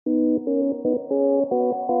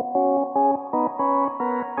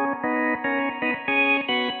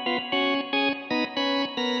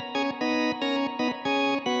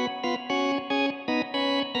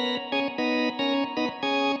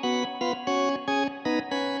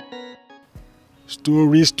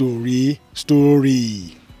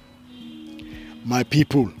Story. My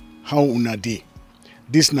people, how una dey?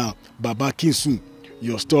 This now Baba Kinsun,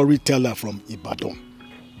 your storyteller from Ibadan.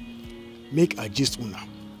 Make I gist una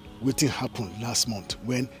wetin happen last month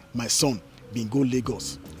when my son bin go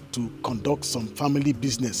Lagos to conduct some family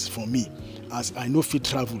business for me, as I no fit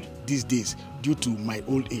travel these days due to my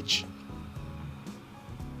old age.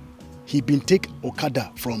 He been take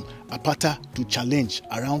Okada from Apata to Challenge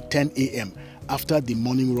around 10 a.m. after the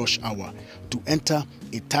morning rush hour to enter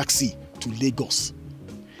a taxi to Lagos.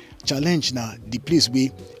 Challenge na the place where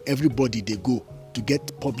everybody dey go to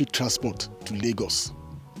get public transport to Lagos.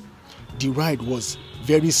 The ride was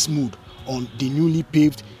very smooth on the newly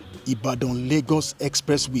paved Ibadan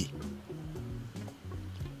Expressway.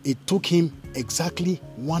 It took him exactly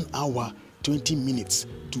 1 hour 20 minutes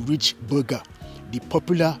to reach Berger, the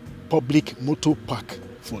popular public motor park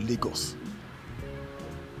for Lagos.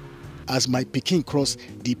 As my pikin crossed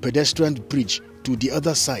the pedestrian bridge to the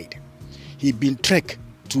other side, he been trek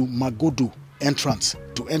to Magodo entrance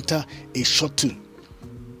to enter a shuttle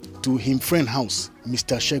to him friend house,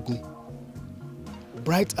 Mr. Shegun.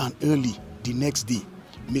 Bright and early the next day,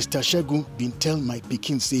 Mr. Shegun been tell my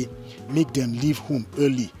pikin say make them leave home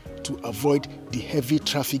early to avoid the heavy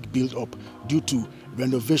traffic build-up due to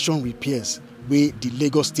renovation repairs wey the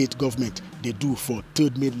Lagos state government dey do for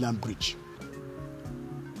 3rd Mainland Bridge.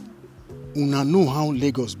 Una know how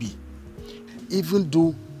Lagos be. Even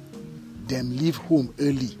though them leave home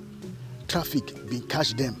early, traffic been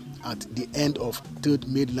catch them at the end of 3rd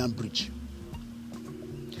Mainland Bridge.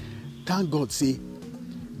 Thank God say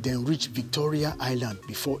them reach Victoria Island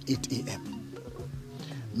before 8 a.m.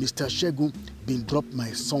 Mr. Shegun been drop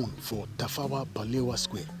my son for Tafawa Balewa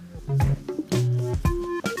Square.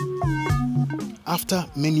 After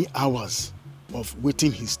many hours of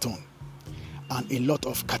waiting his turn and a lot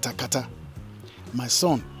of kata, my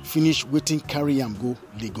son finished waiting carry am go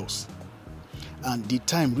Lagos, and the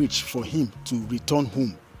time reached for him to return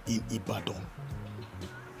home in Ibadan.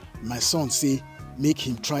 My son say make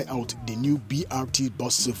him try out the new BRT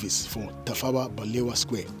bus service for Tafawa Balewa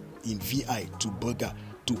Square in VI to Berger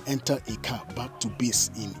to enter a car back to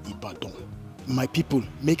base in Ibadan. My people,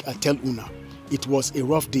 make I tell una, it was a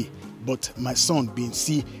rough day, but my son been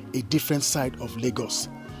see a different side of Lagos,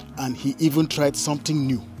 and he even tried something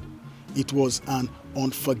new. It was an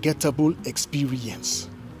unforgettable experience.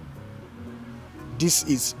 This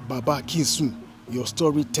is Baba Kinsun, your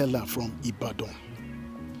storyteller from Ibadan.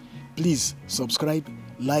 Please subscribe,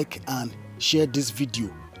 like and share this video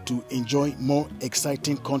to enjoy more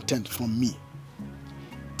exciting content from me.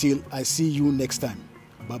 Till I see you next time.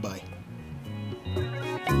 Bye-bye.